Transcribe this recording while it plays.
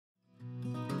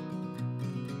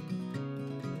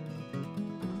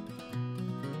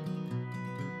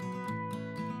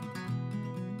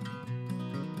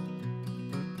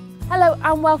Hello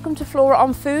and welcome to Flora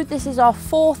on Food. This is our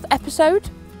 4th episode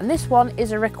and this one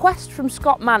is a request from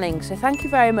Scott Manning. So thank you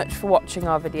very much for watching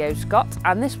our video, Scott.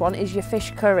 And this one is your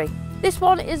fish curry. This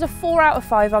one is a 4 out of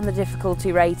 5 on the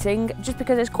difficulty rating just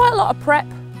because it's quite a lot of prep,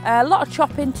 a lot of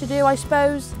chopping to do I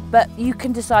suppose, but you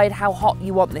can decide how hot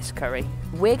you want this curry.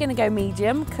 We're going to go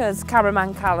medium because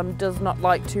cameraman Callum does not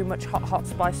like too much hot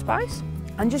spice.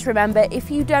 And just remember, if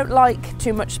you don't like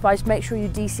too much spice, make sure you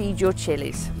de-seed your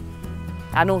chilies.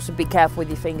 And also be careful with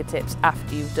your fingertips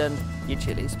after you've done your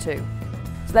chilies too.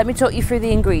 So let me talk you through the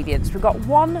ingredients. We've got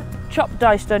 1 chopped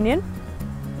diced onion,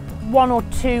 1 or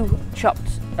 2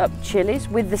 chopped up chilies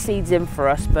with the seeds in for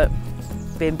us, but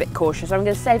being a bit cautious. I'm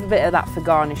going to save a bit of that for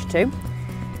garnish too.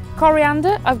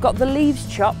 Coriander, I've got the leaves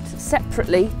chopped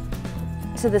separately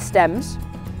to the stems.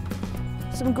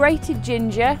 Some grated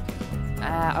ginger.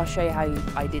 I'll show you how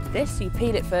I did this. So you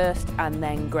peel it first and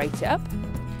then grate it up.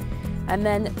 And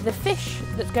then the fish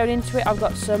that's going into it, I've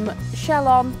got some shell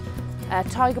on,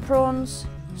 tiger prawns,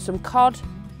 some cod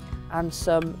and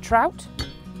some trout,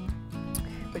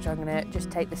 which I'm going to just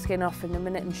take the skin off in a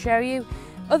minute and show you.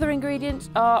 Other ingredients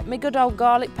are my good old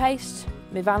garlic paste,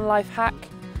 my Vanlife hack,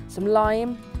 some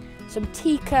lime, some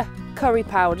Tika curry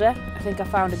powder. I think I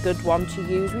found a good one to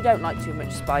use. We don't like too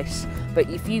much spice, but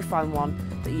if you find one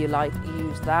that you like,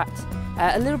 use that.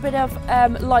 A little bit of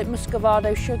light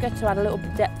Muscovado sugar to add a little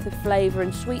bit depth of flavour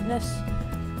and sweetness.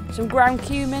 Some ground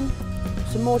cumin,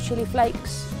 some more chilli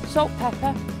flakes, salt,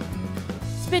 pepper,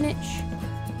 spinach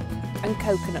and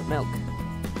coconut milk.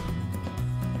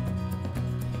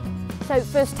 So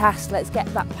first task, let's get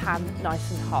that pan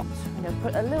nice and hot. I'm going to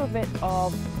put a little bit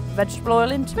of vegetable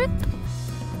oil into it.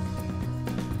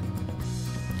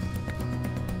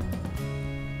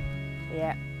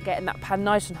 Yeah. Getting that pan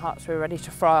nice and hot so we're ready to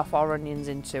fry off our onions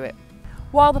into it.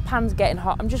 While the pan's getting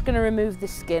hot, I'm just going to remove the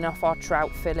skin off our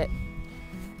trout fillet.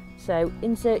 So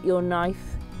insert your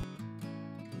knife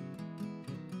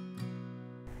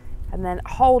and then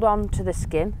hold on to the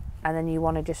skin, and then you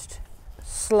want to just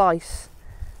slice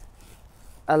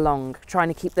along, trying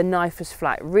to keep the knife as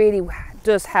flat. It really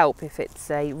does help if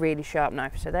it's a really sharp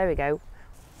knife. So there we go.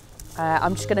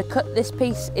 I'm just going to cut this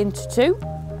piece into 2.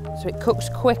 So it cooks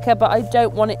quicker, but I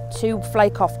don't want it to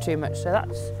flake off too much. So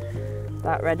that's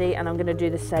that ready, and I'm going to do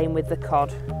the same with the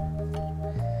cod.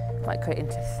 Might cut it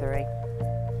into 3.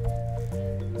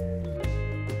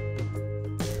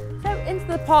 So into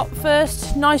the pot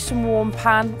first, nice and warm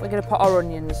pan, we're going to put our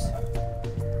onions.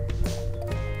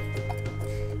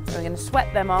 So we're going to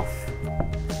sweat them off.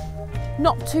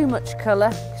 Not too much colour,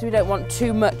 because we don't want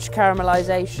too much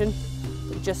caramelisation,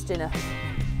 but just enough.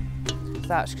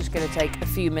 That's just going to take a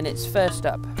few minutes first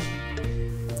up.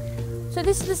 So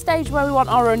this is the stage where we want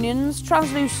our onions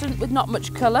translucent with not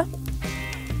much colour.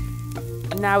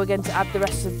 And now we're going to add the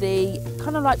rest of the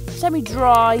kind of like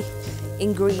semi-dry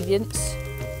ingredients.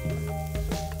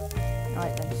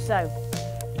 Right then, so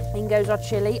in goes our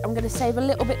chilli. I'm going to save a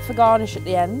little bit for garnish at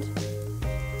the end.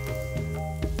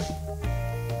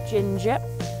 Ginger.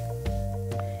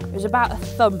 It was about a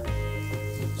thumb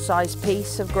size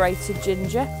piece of grated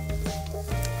ginger.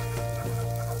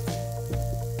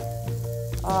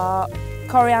 Our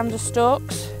coriander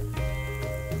stalks,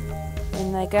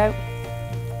 in they go.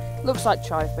 Looks like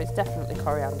chive, but it's definitely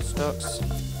coriander stalks.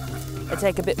 They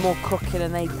take a bit more cooking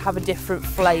and they have a different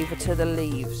flavour to the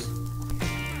leaves.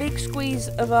 Big squeeze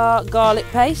of our garlic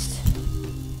paste.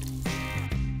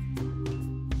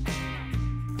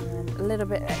 And a little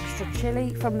bit extra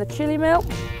chilli from the chilli mill.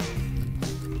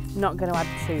 Not going to add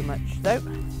too much though.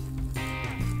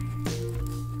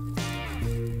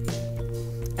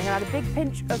 I'm going to add a big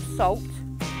pinch of salt,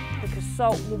 because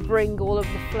salt will bring all of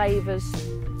the flavours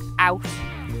out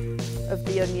of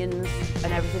the onions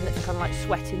and everything that's kind of like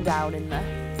sweating down in there.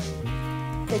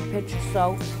 Big pinch of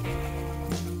salt.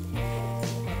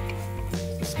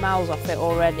 The smells off it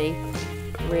already,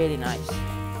 really nice.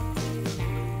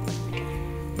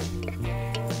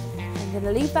 I'm going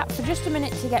to leave that for just a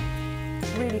minute to get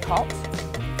really hot,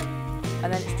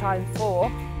 and then it's time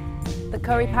for the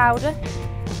curry powder,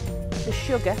 the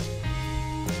sugar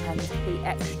and the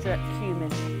extra cumin.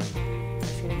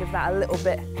 Just going to give that a little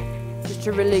bit just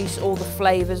to release all the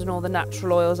flavours and all the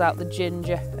natural oils out the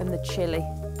ginger and the chilli.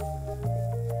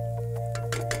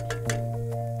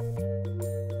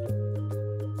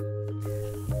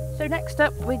 So next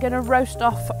up we're going to roast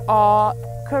off our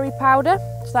curry powder,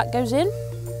 so that goes in.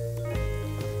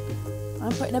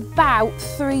 I'm putting about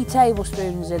 3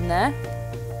 tablespoons in there.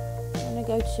 I'm going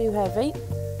to go too heavy.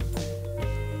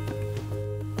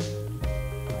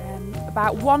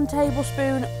 About 1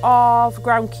 tablespoon of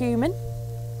ground cumin,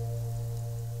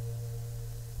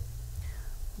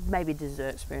 maybe a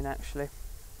dessert spoon actually,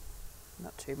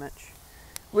 not too much.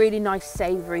 Really nice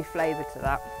savoury flavour to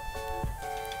that.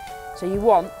 So you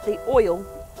want the oil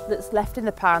that's left in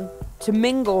the pan to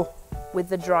mingle with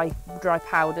the dry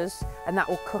powders, and that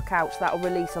will cook out, so that will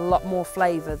release a lot more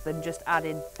flavour than just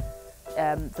adding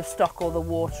the stock or the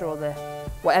water or the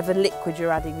whatever liquid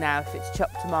you're adding now. If it's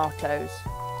chopped tomatoes,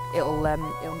 it'll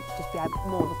just be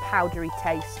more of a powdery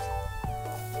taste.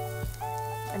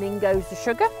 And in goes the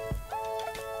sugar.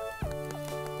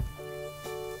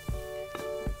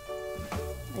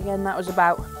 Again, that was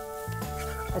about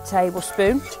a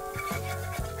tablespoon.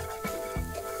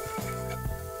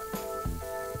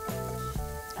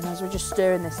 And as we're just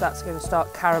stirring this, that's going to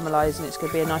start caramelising. It's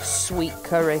going to be a nice sweet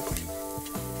curry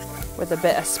with a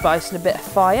bit of spice and a bit of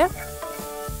fire.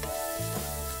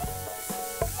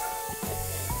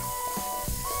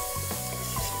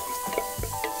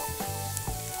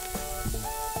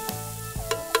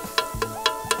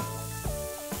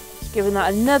 Just giving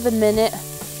that another minute.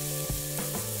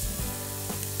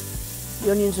 The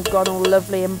onions have gone all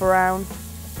lovely and brown.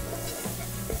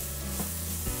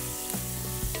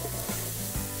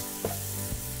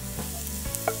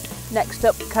 Next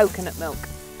up, coconut milk.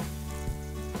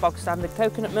 Bog standard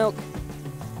coconut milk.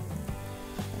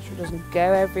 Make sure it doesn't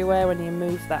go everywhere when you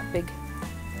move that big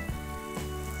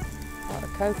pot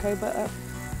of cocoa butter.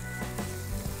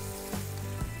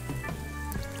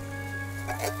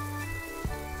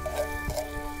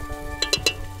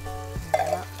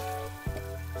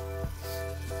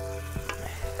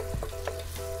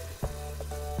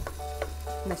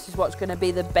 And this is what's going to be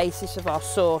the basis of our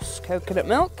sauce, coconut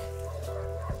milk.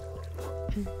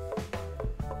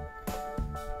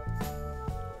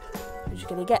 We're just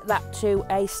going to get that to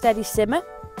a steady simmer.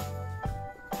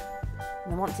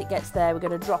 And then once it gets there, we're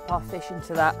going to drop our fish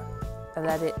into that and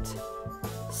let it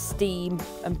steam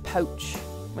and poach.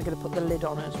 We're going to put the lid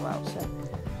on as well, so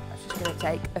that's just going to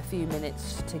take a few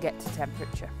minutes to get to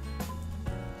temperature.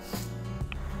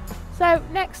 So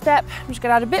next step, I'm just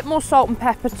going to add a bit more salt and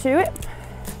pepper to it.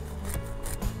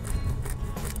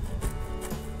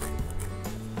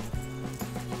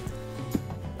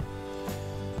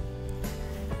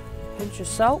 Pinch of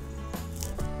salt.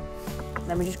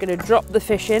 Then we're just going to drop the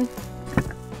fish in.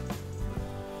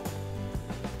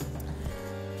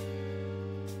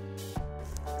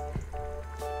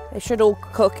 They should all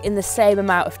cook in the same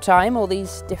amount of time, all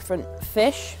these different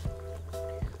fish.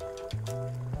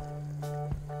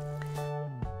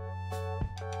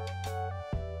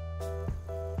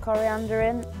 Coriander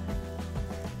in.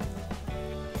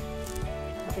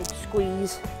 A big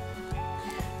squeeze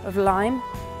of lime.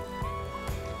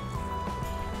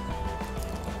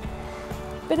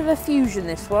 Bit of a fusion,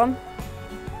 this one.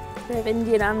 Bit of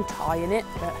Indian and Thai in it,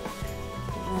 but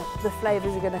the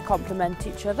flavours are going to complement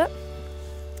each other.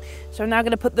 So I'm now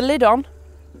going to put the lid on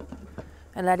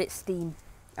and let it steam.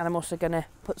 And I'm also going to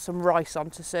put some rice on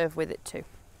to serve with it too.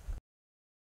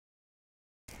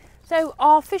 So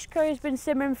our fish curry has been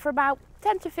simmering for about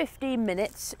 10 to 15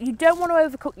 minutes. You don't want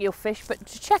to overcook your fish, but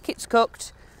to check it's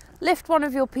cooked, lift one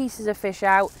of your pieces of fish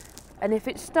out, and if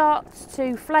it starts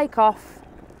to flake off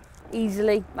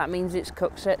easily, that means it's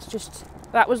cooked. So it's just,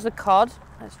 that was the cod.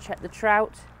 Let's check the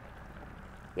trout.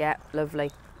 Yeah,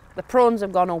 lovely. The prawns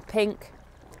have gone all pink.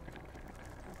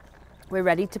 We're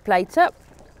ready to plate up.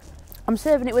 I'm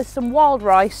serving it with some wild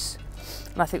rice,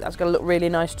 and I think that's going to look really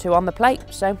nice too on the plate.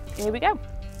 So here we go.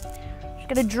 Just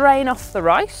going to drain off the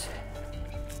rice.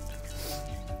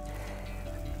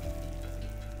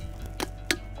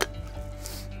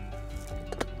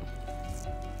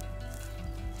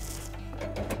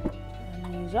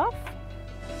 And these off.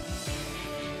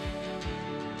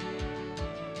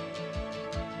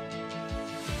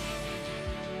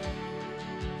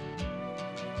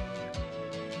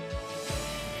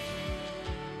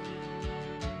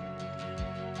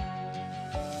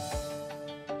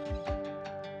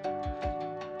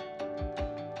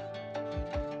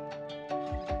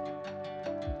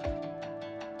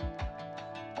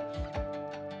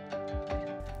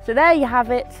 So there you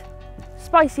have it,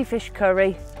 spicy fish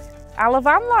curry a la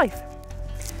Vanlife.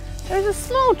 There is a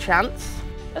small chance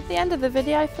at the end of the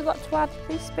video I forgot to add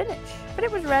the spinach, but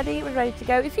it was ready to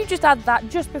go. If you just add that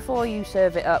just before you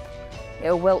serve it up,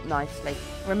 it'll wilt nicely.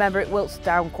 Remember, it wilts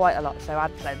down quite a lot, so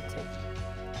add plenty.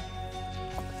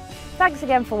 Thanks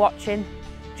again for watching.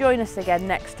 Join us again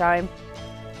next time.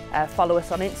 Follow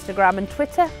us on Instagram and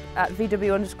Twitter at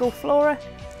VW_Flora.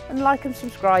 And like and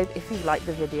subscribe if you like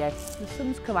the video. The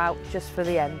sun's come out just for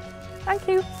the end. Thank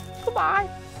you. Goodbye.